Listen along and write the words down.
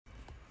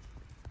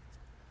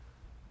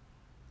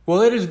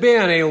Well, it has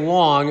been a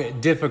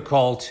long,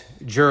 difficult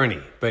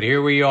journey, but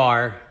here we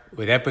are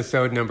with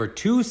episode number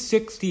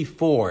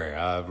 264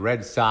 of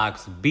Red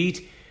Sox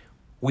Beat.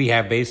 We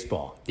have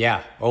baseball.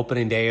 Yeah,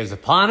 opening day is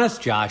upon us.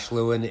 Josh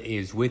Lewin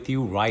is with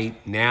you right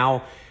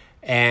now,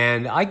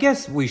 and I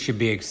guess we should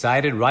be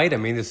excited, right? I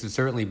mean, this is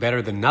certainly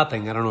better than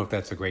nothing. I don't know if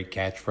that's a great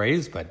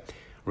catchphrase, but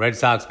Red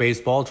Sox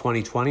baseball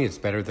 2020 is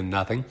better than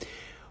nothing.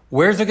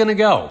 Where's it going to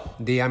go?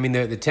 The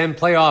 10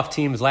 playoff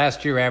teams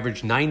last year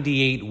averaged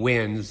 98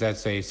 wins.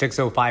 That's a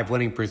 .605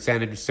 winning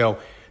percentage. So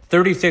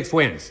 36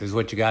 wins is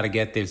what you got to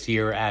get this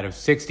year out of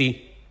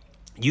 60.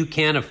 You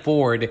can't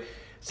afford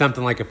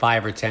something like a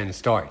 5 or 10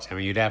 start. I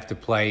mean, you'd have to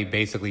play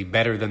basically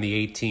better than the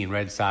 18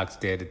 Red Sox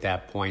did at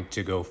that point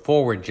to go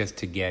forward just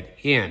to get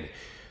in.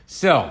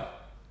 So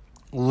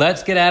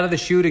let's get out of the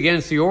chute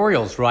against the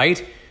Orioles,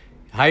 right?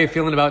 How are you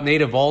feeling about Nate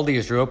Eovaldi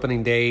as your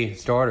opening day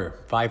starter?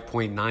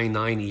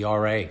 5.99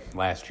 ERA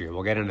last year.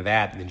 We'll get into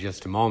that in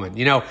just a moment.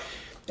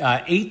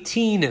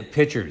 18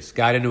 pitchers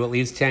got into at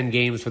least 10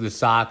 games for the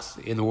Sox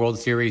in the World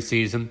Series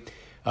season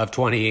of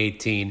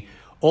 2018.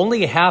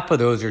 Only half of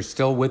those are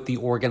still with the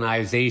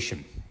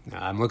organization.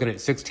 I'm looking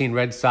at 16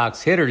 Red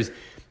Sox hitters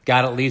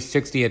got at least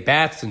 60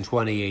 at-bats in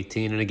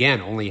 2018. And again,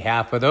 only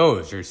half of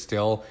those are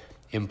still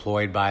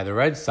employed by the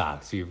Red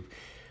Sox. You've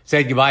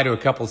said goodbye to a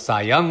couple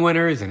Cy Young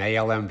winners, an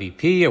AL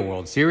MVP, a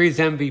World Series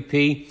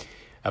MVP,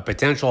 a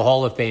potential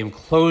Hall of Fame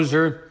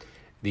closer.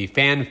 The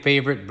fan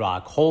favorite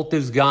Brock Holt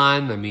is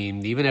gone. I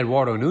mean, even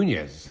Eduardo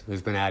Nunez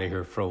has been out of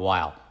here for a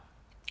while.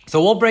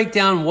 So we'll break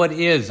down what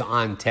is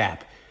on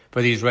tap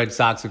for these Red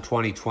Sox of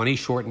 2020,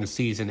 shortened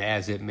season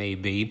as it may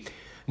be.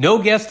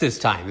 No guest this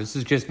time. This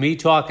is just me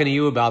talking to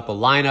you about the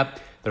lineup,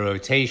 the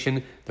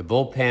rotation, the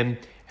bullpen,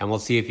 and we'll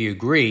see if you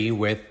agree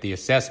with the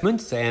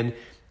assessments and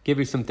give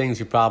you some things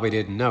you probably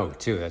didn't know,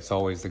 too. That's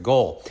always the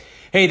goal.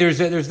 Hey,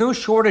 there's no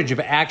shortage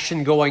of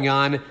action going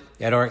on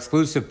at our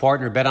exclusive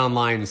partner,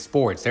 BetOnline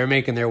Sports. They're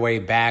making their way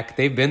back.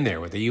 They've been there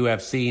with the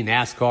UFC,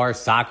 NASCAR,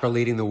 soccer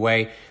leading the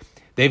way.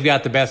 They've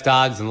got the best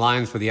odds and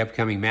lines for the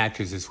upcoming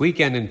matches this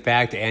weekend, in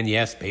fact. And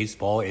yes,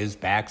 baseball is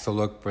back, so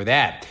look for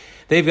that.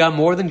 They've got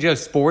more than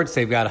just sports.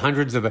 They've got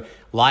hundreds of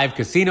live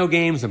casino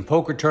games and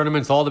poker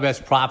tournaments, all the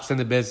best props in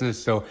the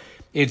business. So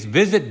it's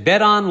visit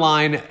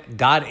betonline.ag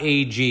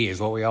is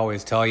what we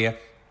always tell you.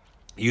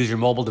 Use your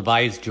mobile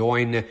device,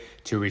 join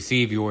to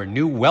receive your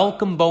new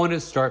welcome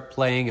bonus. Start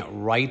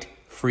playing right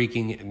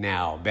freaking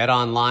now.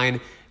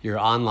 BetOnline, your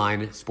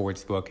online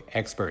sportsbook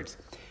experts.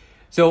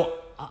 So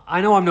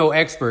I know I'm no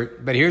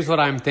expert, but here's what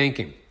I'm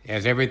thinking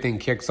as everything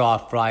kicks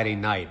off Friday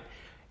night.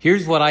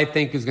 Here's what I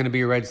think is going to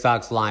be a Red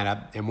Sox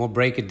lineup, and we'll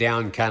break it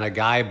down kind of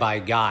guy by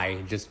guy.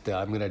 I'm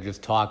going to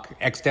just talk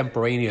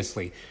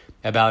extemporaneously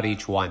about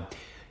each one.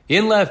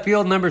 In left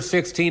field, number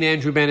 16,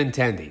 Andrew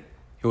Benintendi,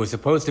 who was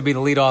supposed to be the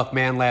leadoff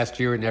man last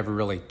year. It never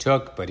really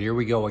took, but here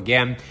we go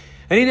again.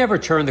 And he never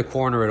turned the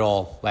corner at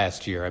all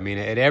last year. I mean,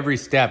 at every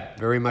step,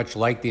 very much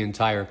like the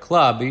entire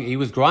club, he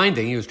was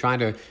grinding. He was trying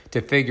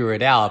to figure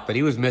it out, but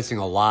he was missing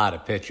a lot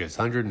of pitches.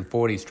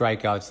 140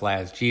 strikeouts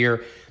last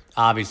year.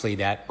 Obviously,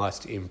 that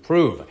must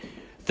improve.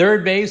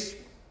 Third base,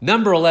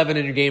 number 11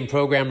 in your game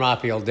program,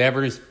 Rafael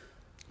Devers.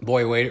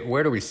 Boy,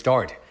 where do we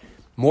start?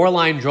 More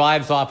line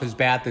drives off his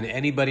bat than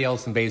anybody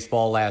else in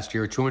baseball last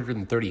year.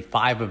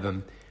 235 of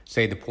them,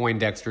 say the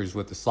Poindexters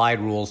with the slide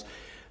rules.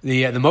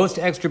 The most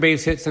extra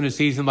base hits in a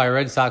season by a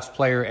Red Sox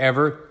player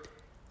ever.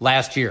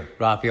 Last year,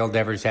 Rafael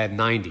Devers had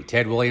 90.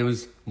 Ted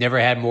Williams never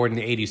had more than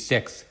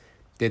 86.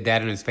 Did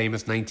that in his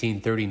famous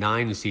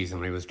 1939 season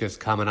when he was just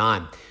coming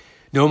on.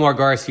 Nomar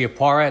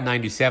Garciaparra at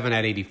 97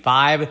 at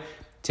 85.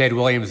 Ted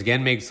Williams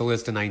again makes the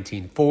list in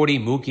 1940.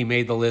 Mookie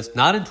made the list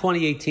not in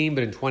 2018,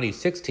 but in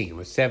 2016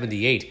 with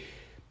 78.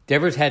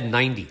 Devers had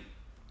 90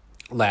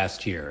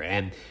 last year.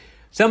 And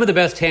some of the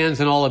best hands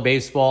in all of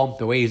baseball,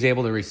 the way he's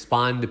able to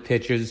respond to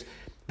pitches.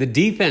 The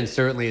defense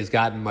certainly has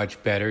gotten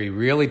much better. He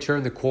really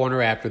turned the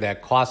corner after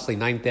that costly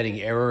ninth-inning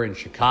error in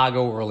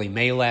Chicago early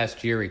May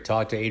last year. He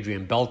talked to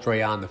Adrian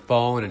Beltre on the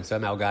phone and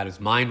somehow got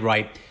his mind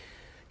right.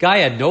 Guy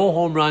had no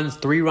home runs,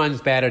 3 runs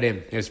batted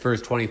in his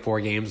first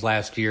 24 games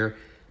last year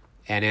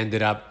and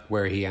ended up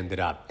where he ended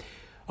up.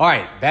 All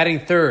right, batting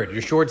third,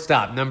 your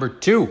shortstop, number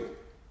 2.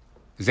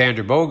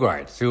 Xander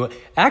Bogaerts, who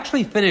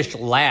actually finished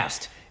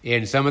last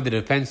in some of the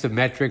defensive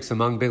metrics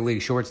among big league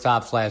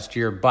shortstops last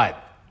year,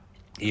 but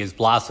he has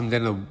blossomed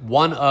into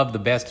one of the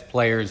best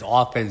players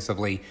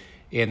offensively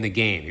in the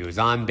game. He was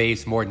on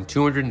base more than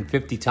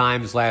 250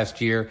 times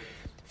last year,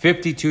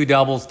 52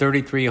 doubles,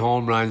 33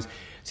 home runs.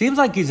 Seems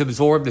like he's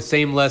absorbed the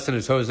same lesson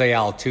as Jose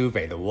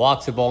Altuve. The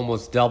walks have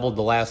almost doubled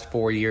the last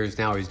 4 years.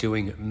 Now he's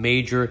doing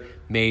major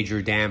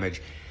damage.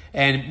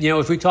 And,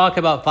 as we talk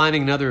about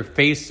finding another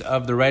face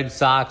of the Red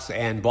Sox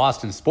and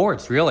Boston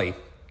sports, really,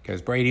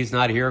 because Brady's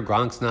not here,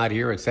 Gronk's not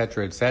here, et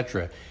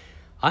cetera,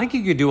 I think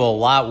you could do a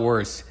lot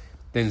worse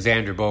than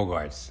Xander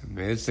Bogaerts. I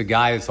mean, this is a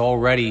guy that's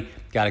already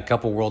got a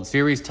couple World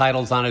Series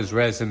titles on his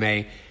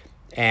resume,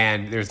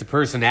 and there's the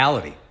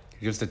personality,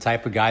 just the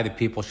type of guy that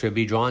people should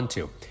be drawn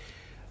to.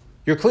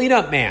 Your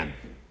cleanup man,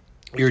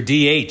 Your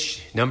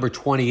DH, number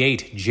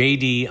 28,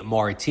 J.D.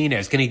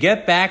 Martinez. Can he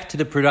get back to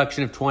the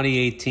production of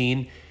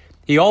 2018?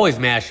 He always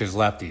mashes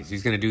lefties.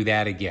 He's going to do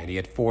that again. He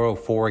had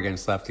 404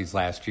 against lefties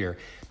last year.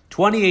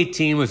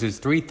 2018 was his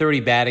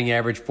 .330 batting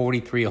average,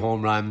 43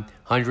 home run,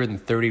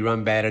 130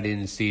 run batted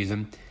in the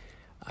season.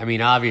 I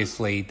mean,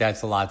 obviously,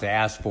 that's a lot to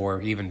ask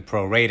for, even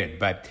prorated.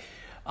 But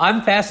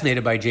I'm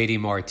fascinated by J.D.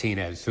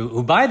 Martinez,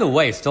 who, by the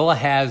way, still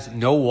has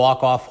no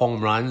walk-off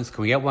home runs.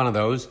 Can we get one of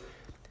those?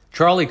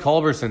 Charlie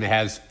Culberson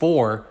has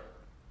 4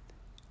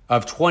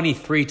 of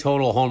 23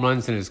 total home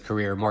runs in his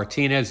career.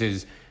 Martinez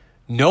is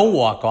no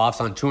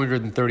walk-offs on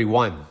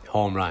 231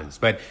 home runs.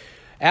 But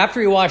after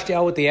he washed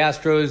out with the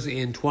Astros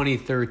in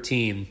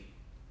 2013,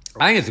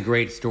 I think it's a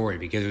great story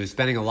because he was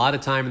spending a lot of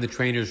time in the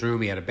trainer's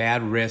room. He had a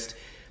bad wrist.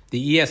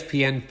 The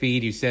ESPN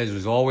feed, he says,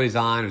 was always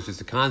on. It was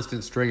just a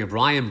constant string of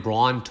Ryan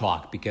Braun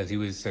talk because he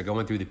was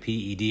going through the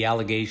PED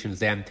allegations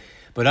then.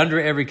 But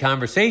under every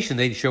conversation,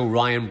 they'd show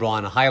Ryan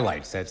Braun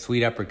highlights, that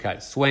sweet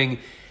uppercut swing.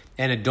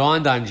 And it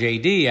dawned on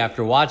JD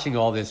after watching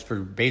all this for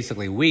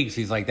basically weeks.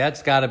 He's like,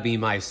 that's got to be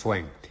my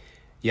swing.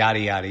 Yada,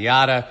 yada,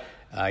 yada.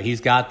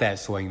 He's got that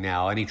swing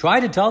now. And he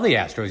tried to tell the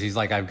Astros, he's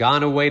like, I've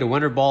gone away to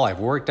winter ball. I've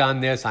worked on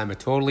this. I'm a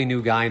totally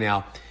new guy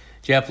now.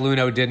 Jeff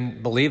Luhnow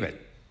didn't believe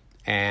it.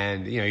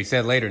 And, he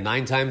said later,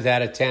 9 times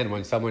out of 10,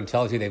 when someone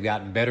tells you they've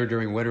gotten better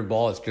during winter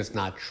ball, it's just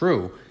not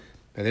true.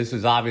 But this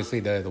was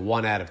obviously the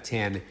 1 out of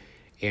 10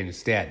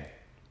 instead.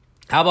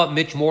 How about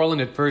Mitch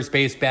Moreland at first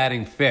base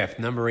batting 5th,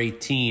 number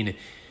 18,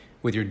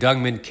 with your Doug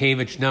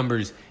Mientkiewicz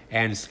numbers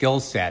and skill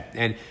set?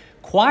 And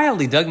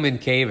quietly, Doug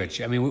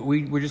Mientkiewicz, I mean,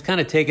 we're just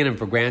kind of taking him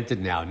for granted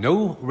now.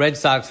 No Red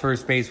Sox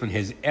first baseman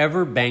has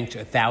ever banked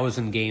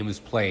 1,000 games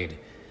played.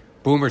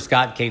 Boomer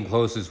Scott came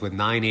closest with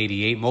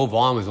 988. Mo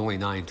Vaughn was only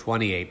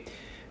 928.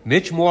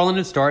 Mitch Moreland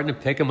is starting to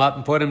pick him up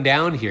and put him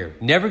down here.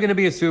 Never going to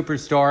be a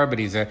superstar, but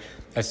he's a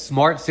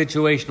smart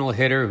situational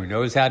hitter who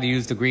knows how to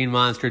use the green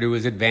monster to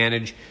his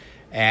advantage.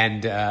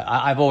 And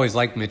I've always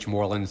liked Mitch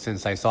Moreland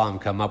since I saw him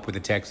come up with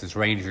the Texas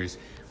Rangers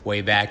way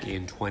back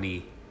in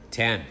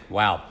 2010.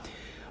 Wow.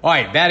 All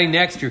right, batting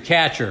next, your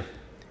catcher.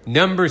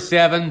 Number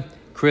 7,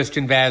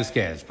 Christian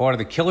Vazquez, part of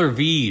the Killer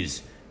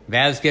V's.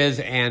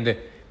 Vazquez and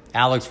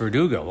Alex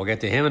Verdugo. We'll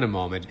get to him in a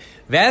moment.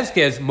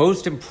 Vazquez,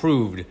 most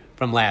improved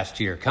from last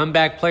year.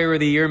 Comeback player of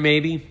the year,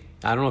 maybe.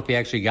 I don't know if he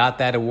actually got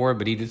that award,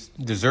 but he just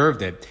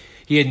deserved it.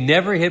 He had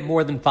never hit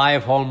more than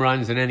 5 home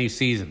runs in any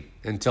season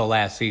until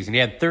last season. He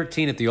had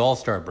 13 at the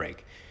All-Star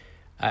break.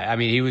 I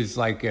mean, he was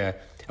like a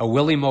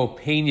Willie Mo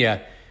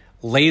Pena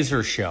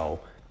laser show,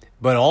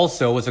 but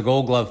also was a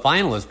Gold Glove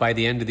finalist by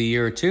the end of the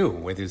year, too,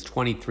 with his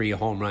 23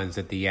 home runs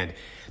at the end.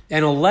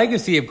 And a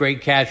legacy of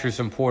great catchers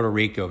from Puerto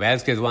Rico.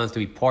 Vazquez wants to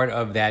be part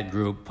of that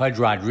group. Pudge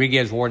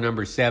Rodriguez wore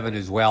number 7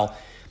 as well.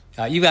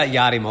 You got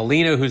Yadi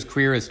Molina, whose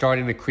career is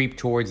starting to creep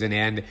towards an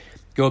end.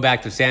 Go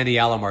back to Sandy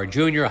Alomar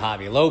Jr.,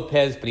 Javi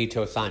Lopez,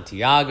 Benito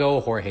Santiago,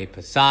 Jorge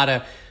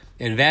Posada.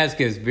 And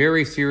Vazquez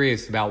very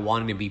serious about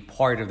wanting to be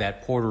part of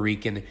that Puerto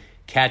Rican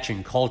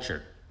catching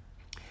culture.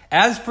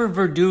 As for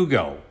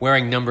Verdugo,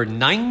 wearing number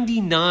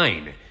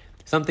 99,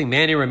 something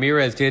Manny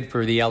Ramirez did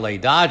for the LA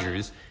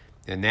Dodgers,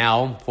 and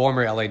now,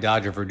 former LA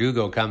Dodger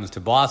Verdugo comes to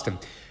Boston.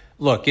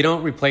 Look, you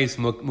don't replace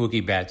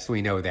Mookie Betts.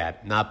 We know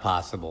that. Not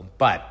possible.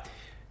 But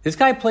this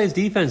guy plays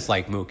defense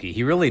like Mookie.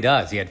 He really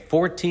does. He had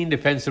 14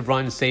 defensive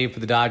runs saved for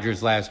the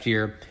Dodgers last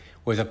year,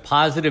 was a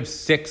positive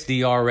 6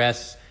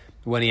 DRS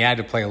when he had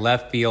to play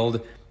left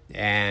field,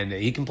 and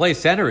he can play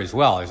center as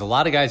well. There's a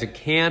lot of guys that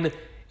can,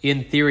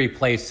 in theory,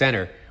 play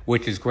center,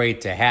 which is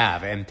great to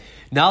have. And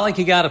not like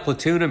he got to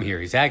platoon him here.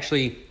 He's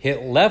actually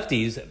hit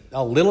lefties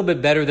a little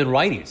bit better than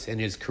righties in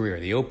his career.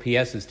 The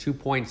OPS is 2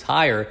 points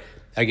higher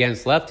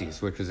against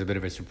lefties, which was a bit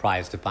of a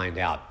surprise to find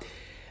out.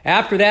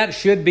 After that,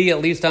 should be, at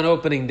least on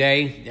opening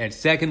day, at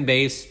second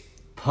base,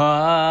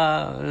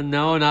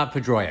 no, not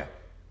Pedroia.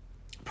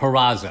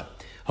 Peraza.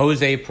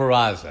 Jose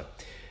Peraza.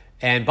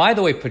 And by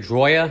the way,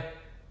 Pedroia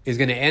is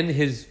going to end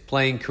his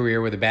playing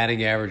career with a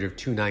batting average of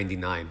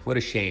 299. What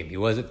a shame. He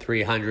was at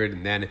 300,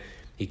 and then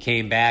he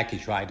came back. He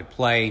tried to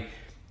play.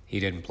 He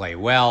didn't play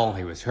well.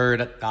 He was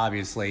hurt,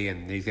 obviously,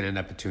 and he's going to end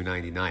up at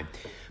 299.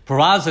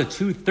 Peraza,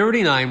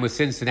 239 with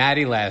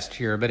Cincinnati last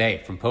year. But hey,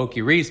 from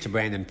Pokey Reese to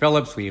Brandon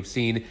Phillips, we have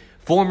seen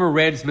former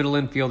Reds middle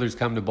infielders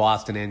come to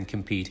Boston and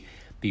compete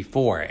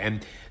before.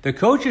 And the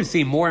coaches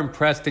seem more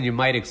impressed than you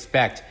might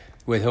expect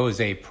with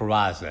Jose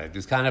Peraza.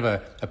 Just kind of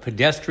a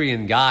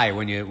pedestrian guy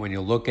when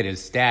you look at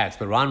his stats.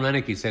 But Ron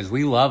Renicky says,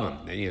 we love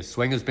him. His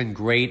swing has been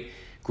great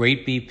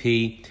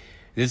BP.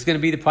 This is going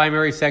to be the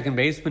primary second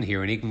baseman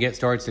here, and he can get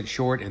starts at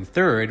short and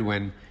third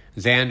when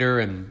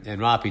Xander and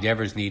Rafi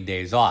Devers need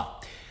days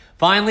off.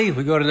 Finally,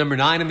 we go to number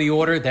 9 in the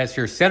order. That's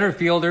your center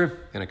fielder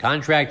in a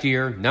contract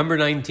year, number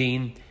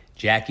 19,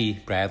 Jackie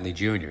Bradley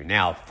Jr.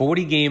 Now,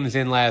 40 games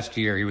in last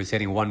year, he was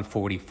hitting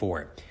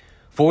 144.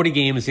 40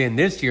 games in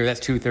this year, that's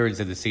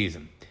 2/3 of the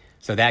season.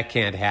 So that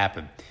can't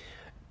happen.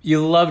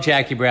 You love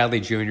Jackie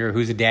Bradley Jr.,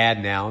 who's a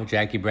dad now,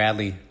 Jackie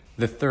Bradley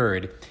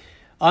III.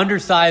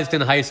 Undersized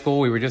in high school.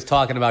 We were just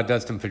talking about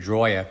Dustin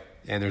Pedroia.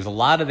 And there's a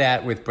lot of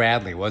that with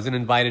Bradley. Wasn't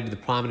invited to the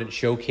prominent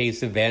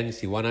showcase events.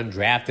 He went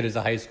undrafted as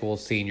a high school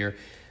senior.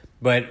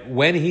 But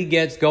when he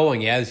gets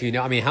going, as you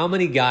know, I mean, how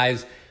many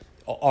guys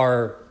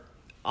are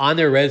on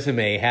their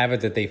resume have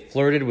it that they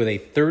flirted with a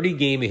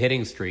 30-game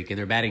hitting streak and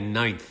they're batting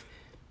ninth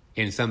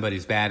in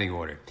somebody's batting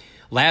order?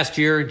 Last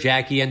year,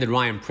 Jackie ended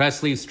Ryan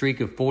Presley's streak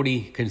of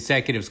 40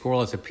 consecutive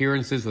scoreless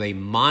appearances with a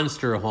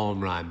monster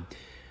home run.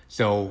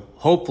 So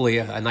hopefully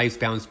a nice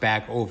bounce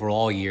back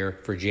overall year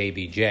for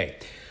JBJ.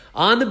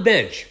 On the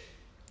bench,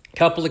 a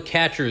couple of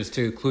catchers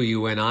to clue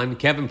you in on.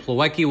 Kevin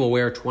Plawecki will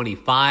wear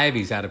 25.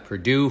 He's out of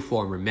Purdue,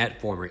 former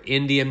Met, former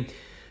Indian.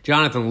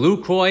 Jonathan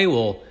Lucroy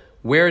will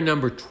wear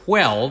number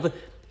 12.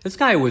 This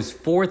guy was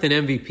fourth in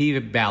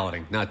MVP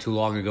balloting not too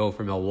long ago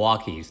for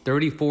Milwaukee. He's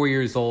 34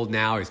 years old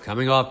now. He's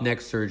coming off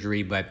neck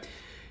surgery, but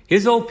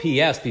his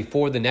OPS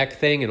before the neck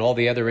thing and all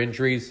the other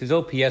injuries, his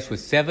OPS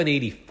was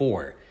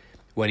 784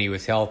 when he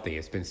was healthy.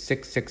 It's been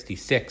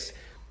 666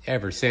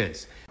 ever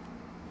since.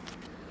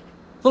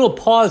 Little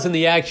pause in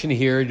the action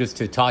here just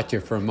to talk to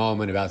you for a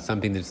moment about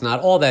something that's not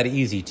all that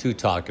easy to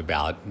talk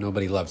about.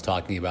 Nobody loves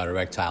talking about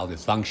erectile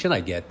dysfunction. I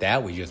get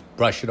that. We just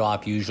brush it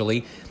off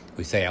usually.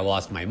 We say, I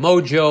lost my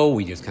mojo.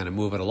 We just kind of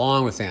move it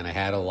along. We're saying I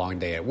had a long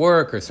day at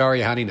work, or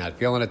sorry, honey, not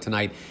feeling it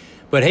tonight.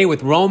 But hey,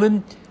 with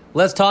Roman,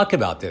 let's talk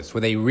about this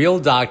with a real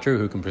doctor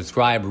who can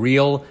prescribe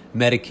real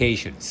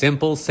medication.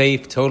 Simple,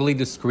 safe, totally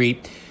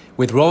discreet.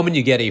 With Roman,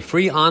 you get a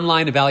free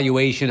online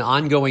evaluation,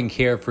 ongoing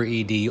care for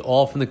ED,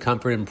 all from the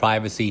comfort and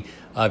privacy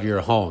of your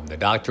home. The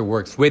doctor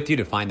works with you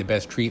to find the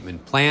best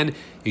treatment plan.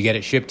 You get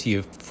it shipped to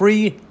you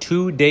free,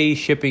 2-day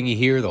shipping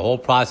here. The whole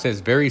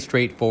process very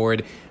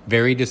straightforward,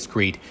 very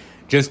discreet.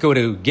 Just go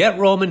to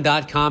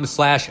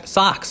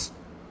GetRoman.com/socks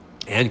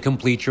and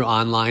complete your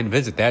online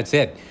visit. That's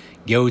it.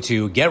 Go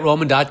to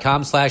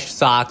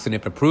GetRoman.com/socks, and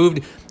if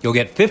approved, you'll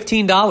get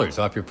 $15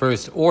 off your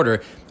first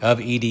order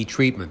of ED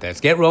treatment. That's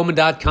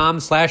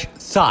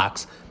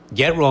GetRoman.com/socks.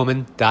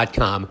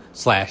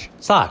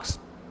 GetRoman.com/socks.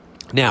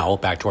 Now,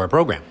 back to our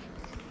program.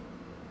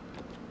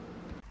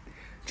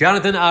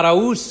 Jonathan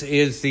Arauz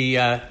is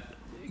the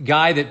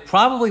guy that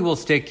probably will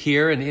stick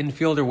here, an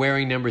infielder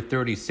wearing number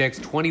 36.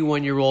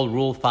 21-year-old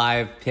Rule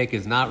 5 pick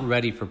is not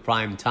ready for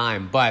prime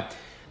time, but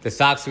the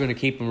Sox are going to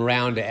keep him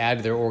around to add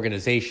to their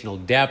organizational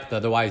depth.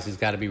 Otherwise, he's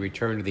got to be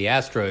returned to the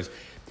Astros.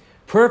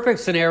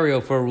 Perfect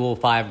scenario for a Rule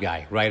 5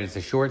 guy, right? It's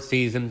a short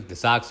season. The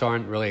Sox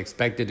aren't really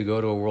expected to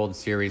go to a World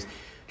Series.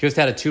 Just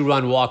had a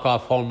 2-run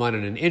walk-off home run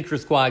in an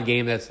intra-squad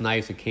game. That's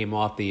nice. It came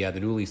off the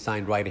newly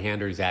signed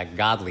right-hander, Zach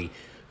Godley,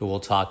 who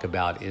we'll talk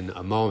about in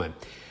a moment.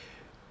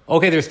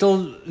 Okay, there's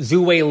still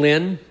Zue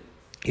Lin.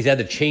 He's had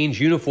to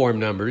change uniform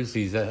numbers.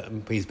 He's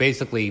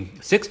basically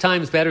 6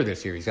 times better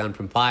this year. He's gone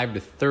from 5 to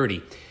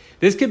 30.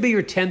 This could be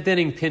your 10th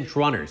inning pinch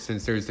runner,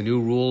 since there's the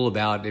new rule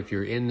about if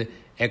you're in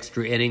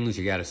extra innings,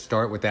 you got to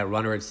start with that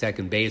runner at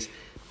second base.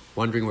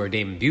 Wondering where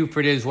Damon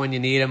Buford is when you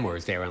need him, or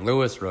is Darren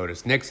Lewis, or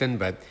Otis Nixon,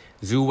 but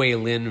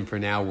Zue Lin for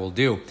now will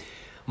do.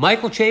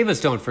 Michael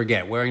Chavis, don't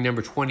forget, wearing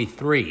number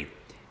 23,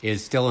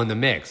 is still in the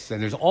mix.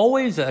 And there's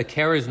always a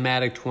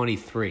charismatic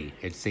 23,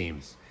 it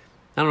seems.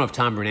 I don't know if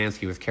Tom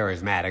Bernansky was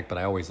charismatic, but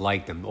I always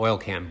liked him. Oil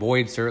Can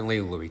Boyd,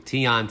 certainly. Louis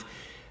Tiant.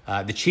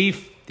 The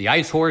Chief, the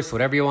Ice Horse,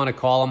 whatever you want to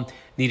call him,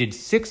 needed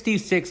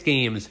 66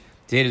 games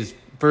to hit his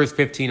first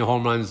 15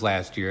 home runs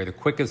last year. The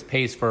quickest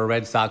pace for a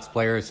Red Sox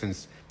player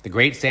since the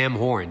great Sam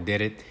Horn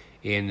did it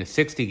in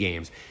 60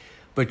 games.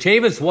 But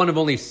Chavis, one of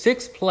only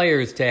 6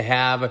 players to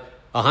have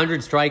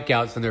 100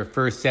 strikeouts in their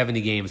first 70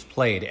 games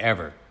played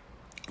ever.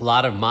 A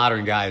lot of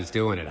modern guys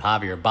doing it.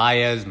 Javier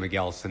Baez,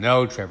 Miguel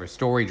Sano, Trevor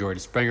Story, George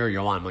Springer,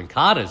 Yohan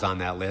Moncada is on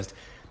that list,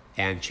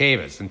 and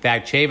Chavis. In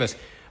fact, Chavis,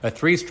 a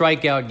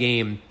 3-strikeout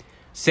game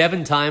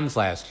 7 times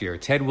last year.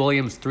 Ted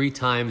Williams 3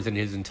 times in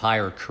his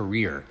entire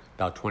career,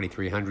 about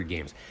 2,300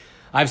 games.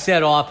 I've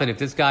said often, if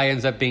this guy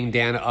ends up being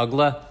Dan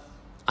Uggla,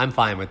 I'm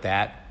fine with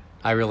that.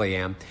 I really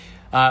am.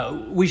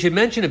 We should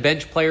mention a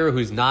bench player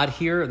who's not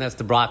here, and that's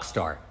the Brock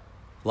Star.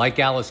 Like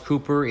Alice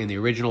Cooper in the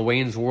original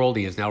Wayne's World,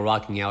 he is now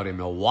rocking out in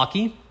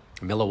Milwaukee,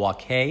 a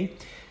Milwaukee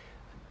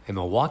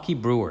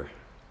Brewer.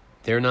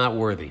 They're not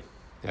worthy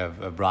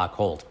of Brock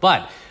Holt.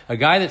 But a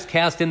guy that's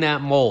cast in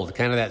that mold,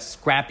 kind of that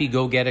scrappy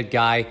go-get-it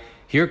guy.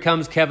 Here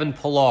comes Kevin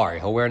Pillar.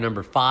 He'll wear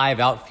number 5,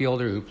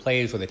 outfielder who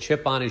plays with a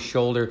chip on his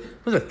shoulder.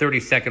 It was a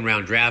 32nd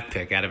round draft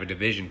pick out of a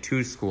Division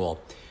II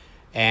school.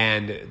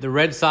 And the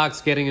Red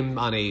Sox getting him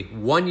on a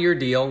 1-year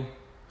deal,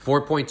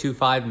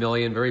 $4.25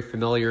 million, very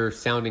familiar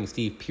sounding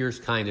Steve Pearce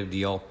kind of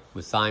deal,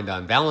 was signed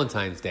on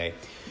Valentine's Day.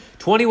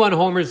 21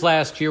 homers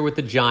last year with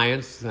the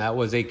Giants. That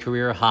was a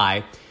career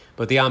high.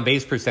 But the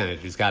on-base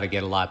percentage has got to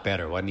get a lot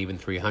better. Wasn't even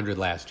 300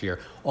 last year.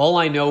 All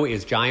I know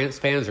is Giants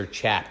fans are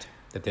chapped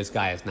that this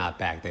guy is not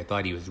back. They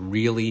thought he was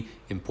really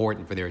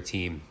important for their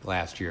team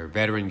last year.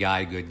 Veteran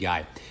guy, good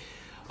guy.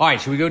 All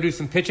right, should we go do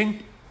some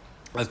pitching?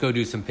 Let's go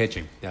do some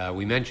pitching.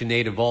 We mentioned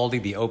Nate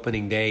Eovaldi, the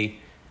opening day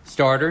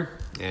starter,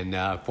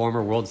 and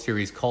former World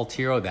Series cult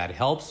hero. That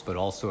helps, but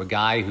also a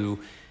guy who,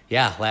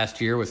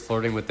 last year was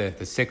flirting with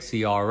the 6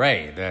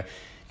 ERA. The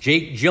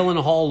Jake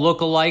Gyllenhaal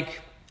lookalike,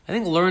 I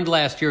think learned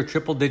last year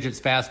triple digits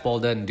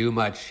fastball doesn't do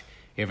much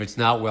if it's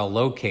not well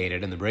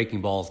located and the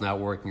breaking ball is not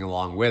working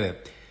along with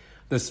it.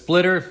 The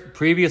splitter,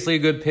 previously a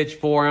good pitch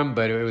for him,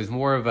 but it was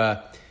more of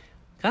a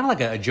kind of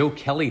like a Joe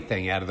Kelly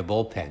thing out of the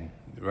bullpen,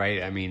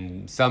 right? I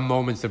mean, some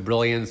moments of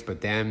brilliance, but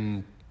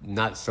then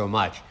not so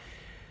much.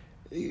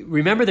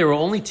 Remember, there were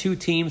only two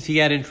teams he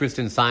had interest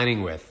in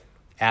signing with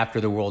after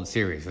the World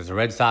Series. It was the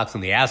Red Sox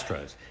and the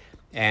Astros.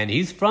 And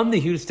he's from the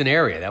Houston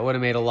area. That would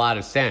have made a lot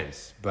of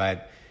sense,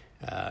 but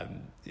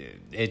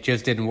it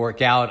just didn't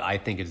work out. I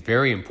think it's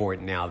very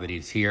important now that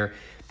he's here.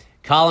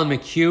 Colin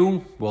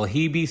McHugh, will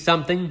he be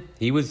something?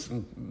 He was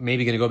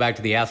maybe going to go back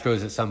to the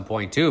Astros at some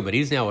point too, but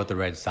he's now with the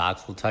Red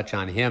Sox. We'll touch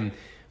on him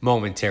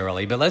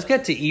momentarily. But let's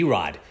get to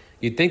Erod.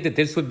 You'd think that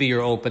this would be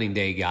your opening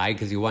day guy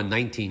because he won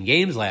 19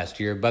 games last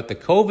year, but the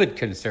COVID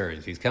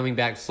concerns, he's coming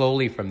back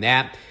slowly from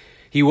that.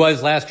 He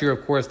was last year,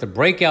 of course, the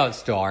breakout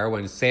star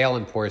when Sale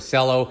and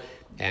Porcello,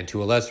 and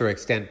to a lesser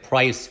extent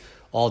Price,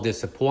 all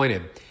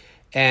disappointed.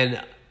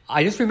 And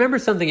I just remember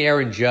something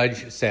Aaron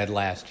Judge said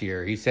last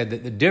year. He said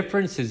that the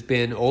difference has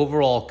been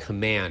overall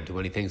command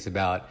when he thinks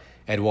about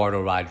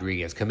Eduardo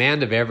Rodriguez.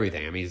 Command of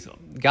everything. I mean, he's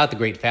got the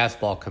great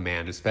fastball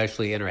command,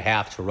 especially inner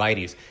half to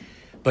righties.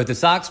 But the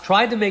Sox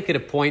tried to make it a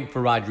point for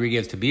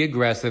Rodriguez to be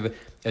aggressive,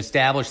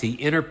 establish the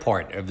inner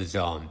part of the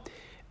zone.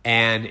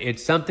 And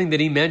it's something that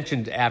he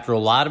mentioned after a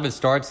lot of his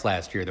starts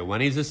last year, that when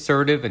he's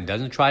assertive and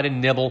doesn't try to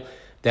nibble,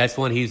 that's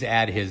when he's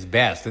at his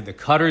best. That the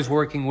cutter's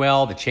working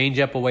well, the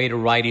changeup away to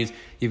righties.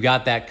 You've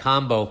got that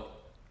combo.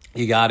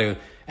 You got to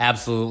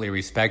absolutely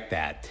respect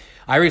that.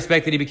 I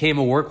respect that he became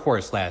a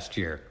workhorse last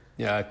year.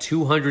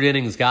 200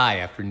 innings guy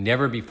after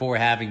never before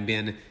having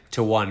been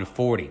to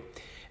 140.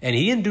 And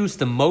he induced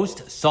the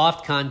most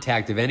soft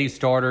contact of any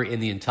starter in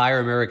the entire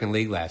American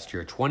League last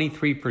year,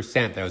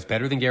 23%. That was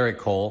better than Garrett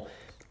Cole.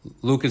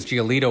 Lucas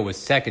Giolito was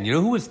second. You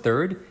know who was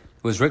third?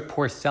 It was Rick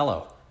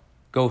Porcello.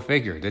 Go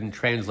figure. Didn't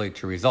translate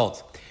to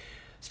results.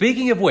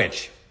 Speaking of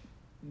which,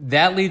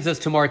 that leads us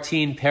to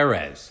Martin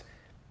Perez.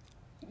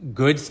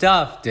 Good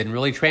stuff. Didn't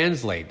really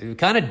translate.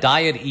 Kind of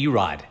diet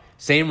Erod.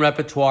 Same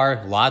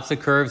repertoire, lots of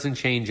curves and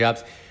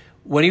changeups.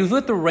 When he was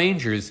with the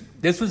Rangers,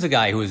 this was a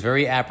guy who was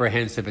very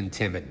apprehensive and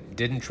timid.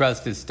 Didn't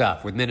trust his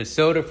stuff. With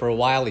Minnesota for a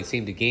while, he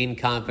seemed to gain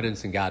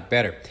confidence and got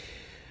better.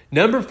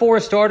 Number 4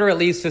 starter, at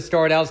least to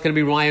start out, is going to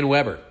be Ryan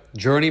Weber.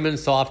 Journeyman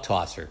soft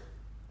tosser.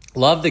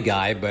 Love the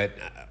guy, but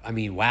I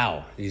mean,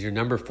 wow, he's your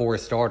number 4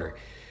 starter.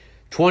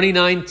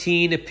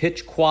 2019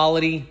 pitch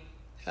quality,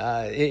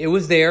 it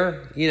was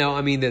there. You know,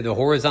 I mean, the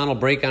horizontal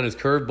break on his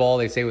curveball,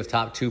 they say was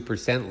top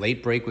 2%.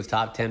 Late break was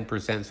top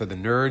 10%. So the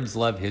nerds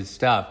love his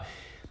stuff.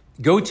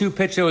 Go-to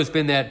pitch, though, has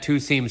been that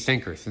two-seam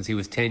sinker since he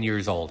was 10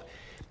 years old.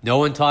 No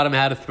one taught him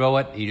how to throw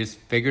it. He just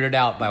figured it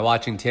out by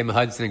watching Tim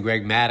Hudson and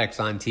Greg Maddux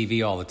on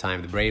TV all the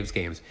time, the Braves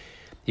games.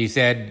 He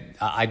said,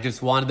 I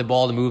just wanted the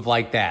ball to move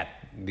like that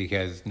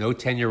because no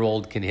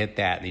 10-year-old can hit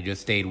that. And he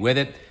just stayed with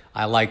it.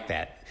 I like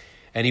that.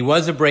 And he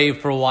was a Brave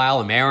for a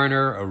while, a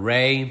Mariner, a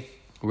Ray,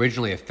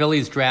 originally a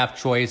Phillies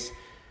draft choice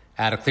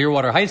out of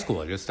Clearwater High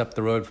School, just up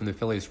the road from the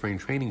Phillies spring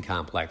training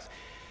complex.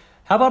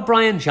 How about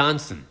Brian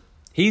Johnson?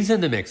 He's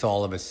in the mix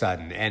all of a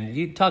sudden, and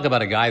you talk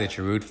about a guy that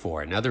you root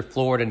for. Another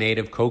Florida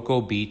native, Cocoa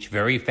Beach,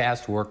 very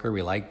fast worker.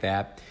 We like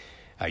that.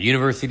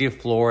 University of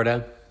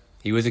Florida.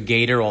 He was a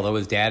Gator, although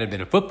his dad had been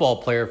a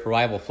football player for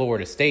rival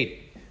Florida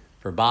State,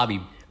 for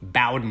Bobby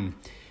Bowden.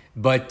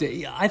 But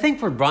I think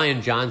for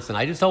Brian Johnson,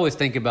 I just always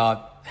think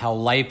about how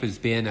life has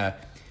been a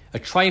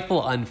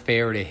trifle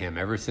unfair to him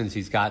ever since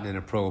he's gotten in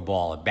a pro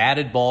ball. A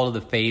batted ball to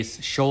the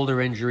face, shoulder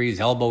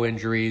injuries, elbow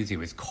injuries. He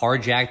was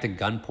carjacked at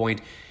gunpoint.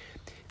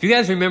 If you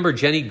guys remember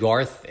Jenny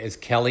Garth as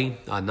Kelly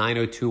on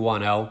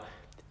 90210,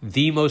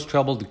 the most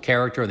troubled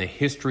character in the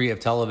history of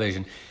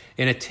television,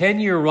 in a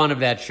 10-year run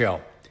of that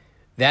show,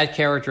 that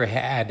character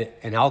had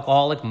an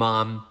alcoholic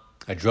mom,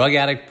 a drug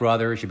addict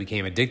brother. She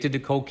became addicted to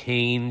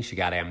cocaine. She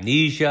got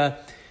amnesia.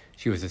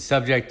 She was the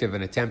subject of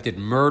an attempted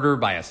murder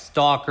by a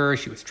stalker.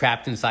 She was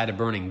trapped inside a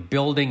burning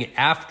building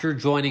after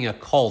joining a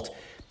cult.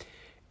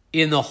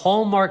 In the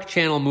Hallmark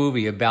Channel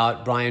movie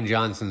about Brian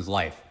Johnson's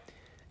life,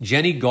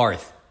 Jenny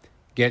Garth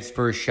gets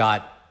first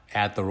shot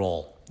at the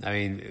role. I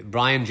mean,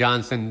 Brian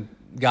Johnson,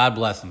 God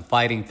bless him,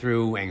 fighting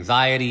through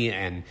anxiety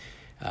and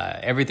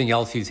everything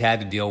else he's had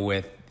to deal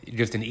with.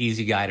 Just an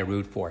easy guy to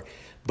root for.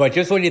 But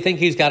just when you think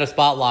he's got a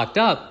spot locked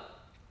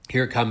up,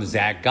 here comes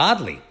Zach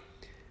Godley,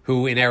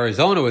 who in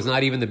Arizona was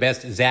not even the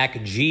best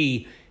Zach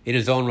G in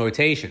his own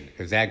rotation,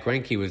 because Zach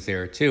Greinke was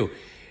there too.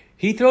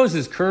 He throws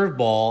his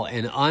curveball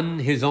an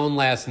his own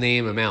last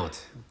name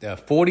amount,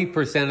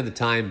 40% of the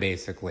time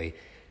basically.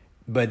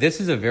 But this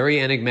is a very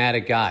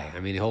enigmatic guy. I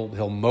mean,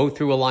 he'll mow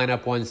through a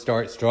lineup one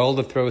start, struggle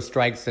to throw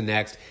strikes the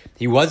next.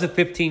 He was a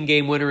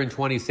 15-game winner in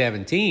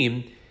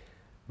 2017,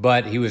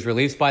 but he was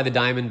released by the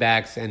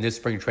Diamondbacks, and this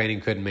spring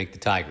training couldn't make the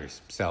Tigers.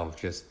 So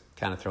just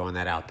kind of throwing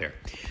that out there.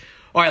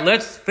 All right,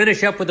 let's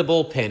finish up with the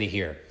bullpen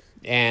here.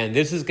 And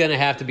this is going to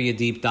have to be a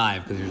deep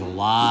dive because there's a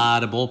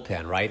lot of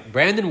bullpen, right?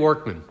 Brandon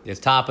Workman is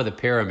top of the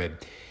pyramid.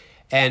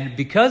 And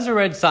because the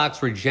Red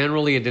Sox were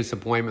generally a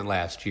disappointment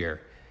last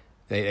year,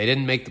 They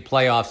didn't make the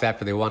playoffs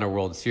after they won a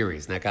World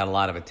Series, and that got a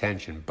lot of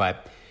attention.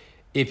 But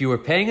if you were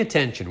paying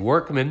attention,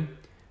 Workman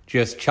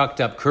just chucked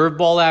up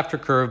curveball after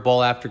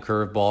curveball after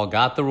curveball,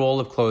 got the role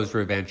of closer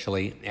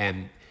eventually,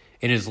 and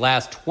in his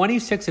last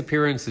 26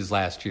 appearances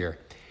last year,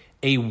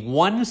 a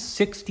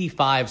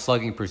 165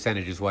 slugging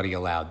percentage is what he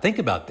allowed. Think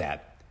about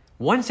that.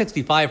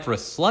 165 for a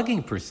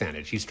slugging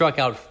percentage. He struck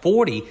out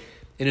 40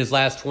 in his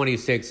last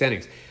 26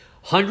 innings.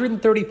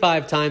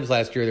 135 times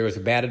last year there was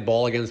a batted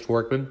ball against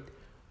Workman.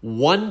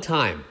 One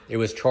time it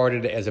was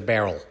charted as a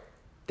barrel.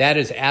 That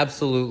is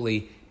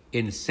absolutely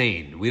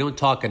insane. We don't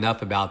talk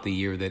enough about the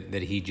year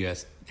that he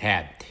just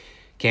had.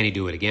 Can he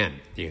do it again?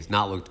 He has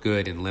not looked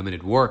good in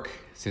limited work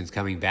since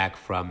coming back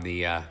from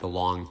the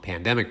long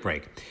pandemic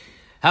break.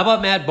 How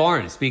about Matt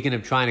Barnes? Speaking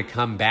of trying to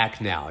come back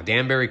now, a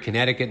Danbury,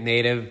 Connecticut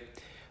native,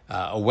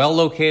 a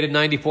well-located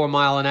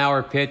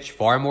 94-mile-an-hour pitch,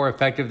 far more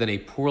effective than a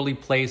poorly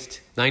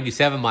placed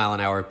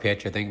 97-mile-an-hour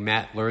pitch. I think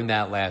Matt learned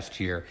that last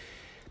year.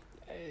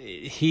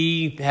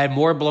 He had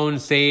more blown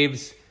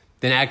saves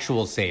than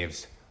actual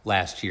saves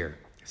last year.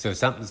 So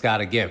something's got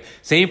to give.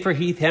 Same for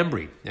Heath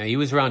Hembry. Now, he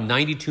was around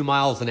 92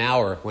 miles an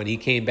hour when he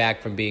came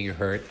back from being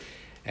hurt,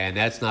 and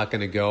that's not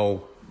going to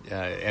go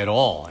at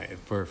all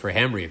for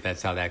Hembry if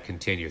that's how that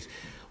continues.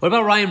 What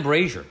about Ryan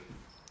Brazier?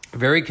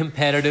 Very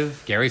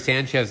competitive. Gary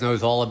Sanchez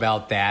knows all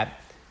about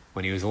that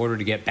when he was ordered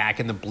to get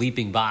back in the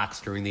bleeping box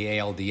during the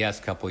ALDS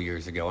a couple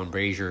years ago, and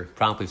Brazier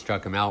promptly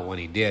struck him out when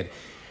he did.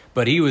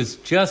 But he was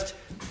just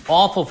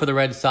awful for the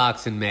Red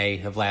Sox in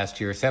May of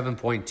last year,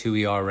 7.2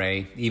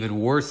 ERA, even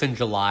worse in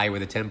July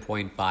with a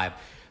 10.5.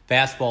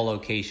 Fastball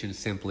location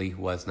simply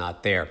was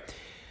not there.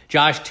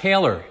 Josh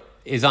Taylor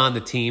is on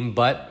the team,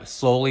 but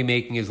slowly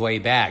making his way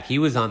back. He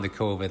was on the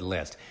COVID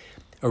list.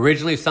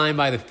 Originally signed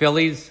by the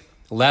Phillies,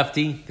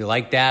 lefty, if you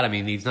like that. I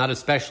mean, he's not a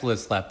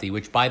specialist lefty,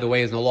 which, by the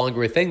way, is no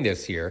longer a thing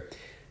this year.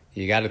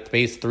 You got to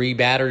face 3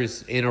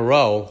 batters in a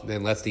row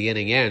unless the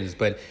inning ends,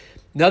 but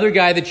another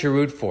guy that you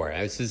root for.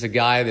 This is a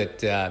guy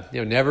that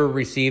never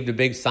received a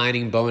big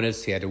signing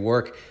bonus. He had to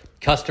work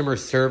customer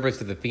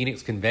service at the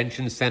Phoenix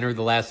Convention Center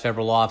the last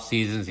several off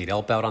seasons. He'd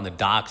help out on the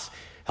docks,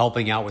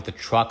 helping out with the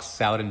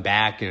trucks out and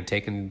back,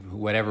 taking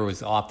whatever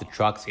was off the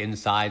trucks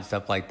inside,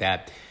 stuff like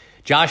that.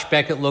 Josh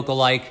Beckett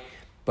lookalike,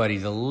 but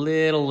he's a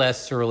little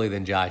less surly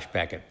than Josh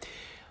Beckett.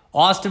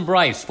 Austin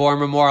Bryce,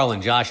 former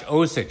Marlin. Josh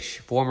Osich,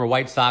 former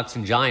White Sox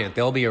and Giant.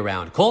 They'll be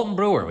around. Colton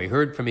Brewer, we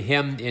heard from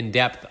him in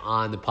depth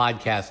on the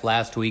podcast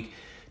last week.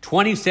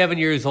 27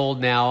 years old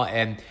now,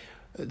 and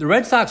the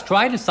Red Sox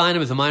tried to sign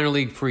him as a minor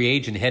league free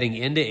agent heading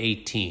into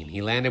 18.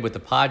 He landed with the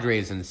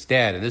Padres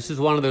instead, and this is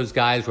one of those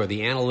guys where the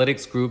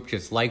analytics group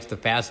just likes the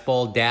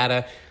fastball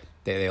data.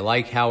 They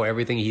like how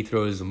everything he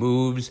throws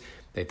moves.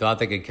 They thought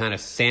they could kind of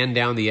sand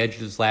down the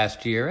edges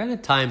last year, and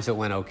at times it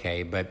went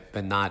okay, but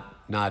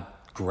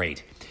not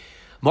great.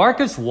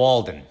 Marcus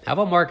Walden. How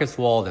about Marcus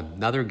Walden?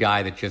 Another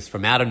guy that just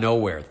from out of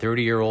nowhere,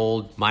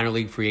 30-year-old minor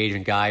league free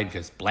agent guy,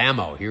 just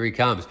blammo, here he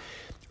comes.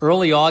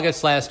 Early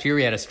August last year,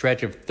 he had a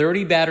stretch of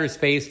 30 batters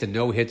faced and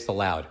no hits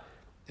allowed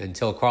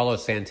until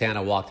Carlos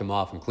Santana walked him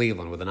off in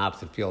Cleveland with an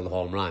opposite field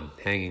home run,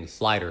 hanging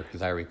slider,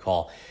 as I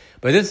recall.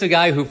 But this is a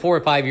guy who 4 or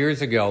 5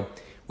 years ago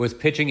was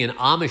pitching in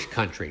Amish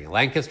country,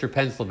 Lancaster,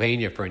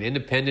 Pennsylvania, for an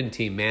independent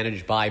team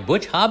managed by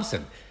Butch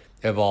Hobson,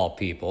 of all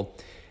people.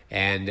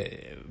 And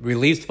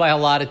released by a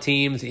lot of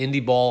teams,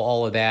 indie ball,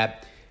 all of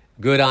that.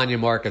 Good on you,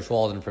 Marcus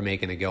Walden, for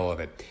making a go of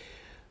it.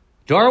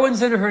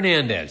 Darwinzon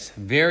Hernandez,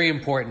 very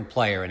important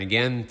player. And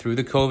again, through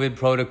the COVID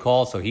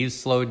protocol, so he's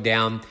slowed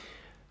down.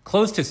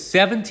 Close to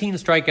 17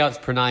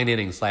 strikeouts per 9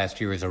 innings last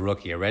year as a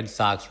rookie, a Red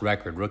Sox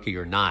record, rookie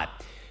or not.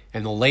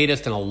 And the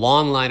latest in a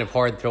long line of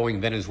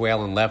hard-throwing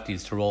Venezuelan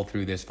lefties to roll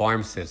through this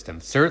farm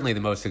system. Certainly the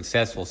most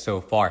successful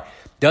so far.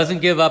 Doesn't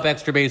give up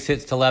extra base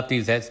hits to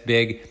lefties, that's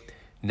big.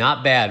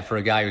 Not bad for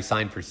a guy who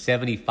signed for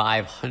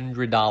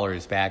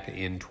 $7,500 back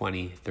in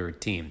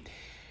 2013.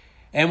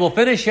 And we'll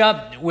finish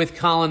up with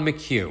Colin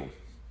McHugh,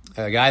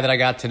 a guy that I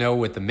got to know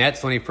with the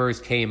Mets when he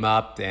first came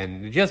up,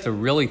 and just a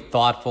really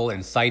thoughtful,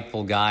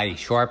 insightful guy. He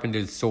sharpened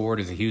his sword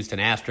as a Houston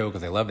Astro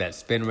because I love that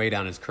spin rate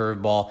on his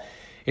curveball.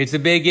 It's a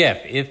big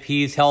if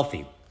he's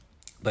healthy,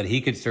 but he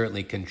could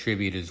certainly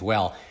contribute as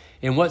well.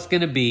 And what's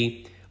going to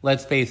be,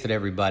 let's face it,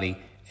 everybody,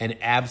 an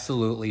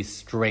absolutely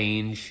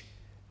strange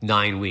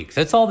 9 weeks.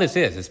 That's all this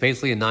is. It's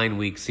basically a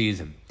 9-week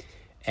season.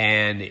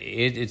 And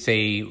it's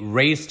a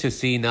race to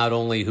see not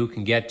only who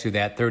can get to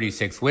that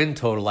 36 win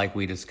total like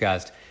we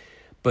discussed,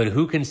 but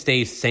who can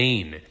stay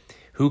sane,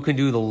 who can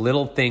do the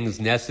little things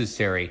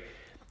necessary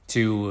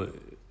to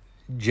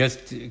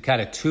just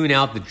kind of tune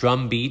out the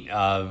drumbeat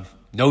of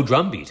no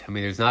drumbeat. I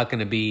mean, there's not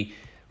going to be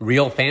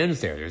real fans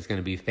there. There's going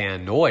to be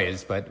fan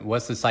noise, but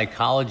what's the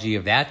psychology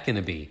of that going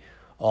to be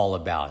all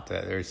about?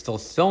 There's still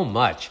so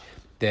much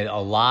that a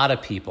lot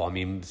of people, I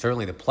mean,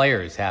 certainly the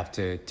players have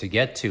to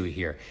get to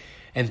here.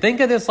 And think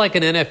of this like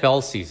an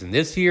NFL season.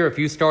 This year, if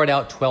you start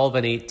out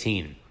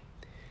 12-18,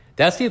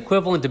 that's the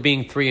equivalent to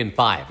being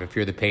 3-5 if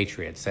you're the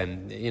Patriots.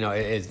 And,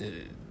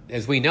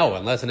 as we know,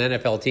 unless an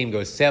NFL team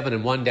goes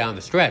 7-1 down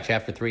the stretch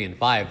after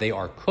 3-5, they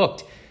are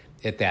cooked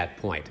at that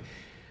point.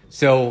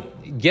 So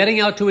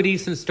getting out to a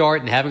decent start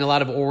and having a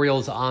lot of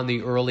Orioles on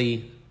the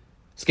early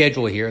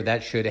schedule here,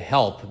 that should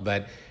help.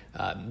 But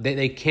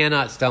they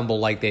cannot stumble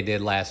like they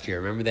did last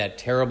year. Remember that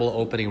terrible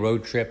opening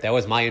road trip? That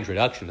was my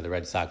introduction to the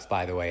Red Sox,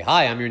 by the way.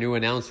 Hi, I'm your new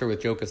announcer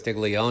with Joe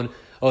Castiglione.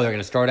 Oh, they're going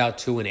to start out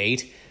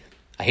 2-8.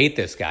 I hate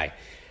this guy.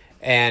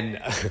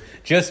 And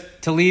just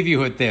to leave you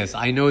with this,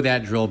 I know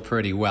that drill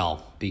pretty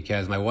well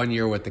because my 1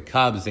 year with the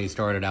Cubs, they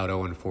started out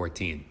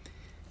 0-14.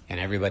 And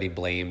everybody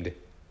blamed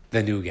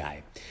the new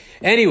guy.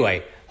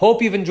 Anyway,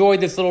 hope you've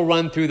enjoyed this little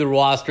run through the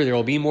roster. There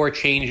will be more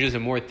changes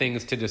and more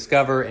things to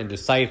discover and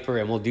decipher,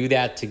 and we'll do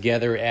that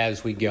together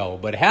as we go.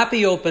 But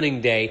happy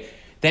opening day.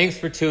 Thanks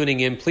for tuning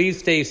in. Please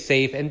stay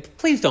safe, and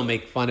please don't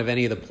make fun of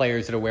any of the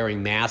players that are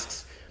wearing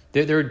masks.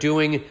 They're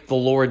doing the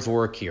Lord's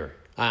work here.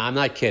 I'm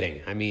not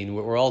kidding. I mean,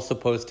 we're all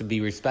supposed to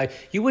be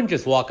respectful. You wouldn't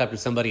just walk up to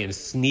somebody and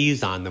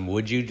sneeze on them,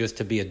 would you, just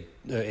to be an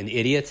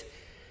idiot?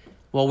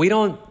 Well, we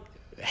don't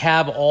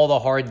have all the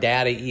hard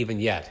data even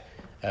yet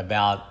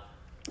about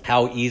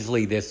how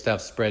easily this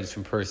stuff spreads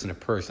from person to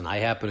person. I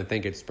happen to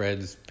think it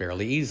spreads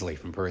fairly easily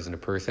from person to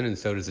person, and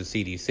so does the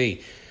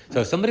CDC.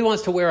 So if somebody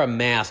wants to wear a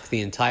mask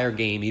the entire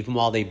game, even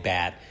while they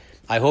bat,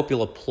 I hope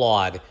you'll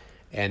applaud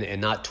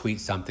and not tweet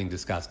something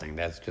disgusting.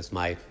 That's just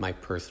my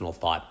personal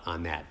thought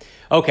on that.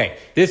 Okay,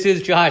 this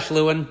is Josh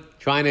Lewin,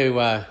 trying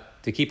to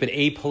keep it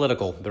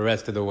apolitical the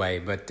rest of the way.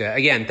 But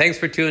again, thanks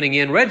for tuning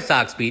in. Red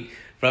Sox Beat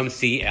from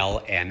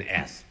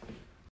CLNS.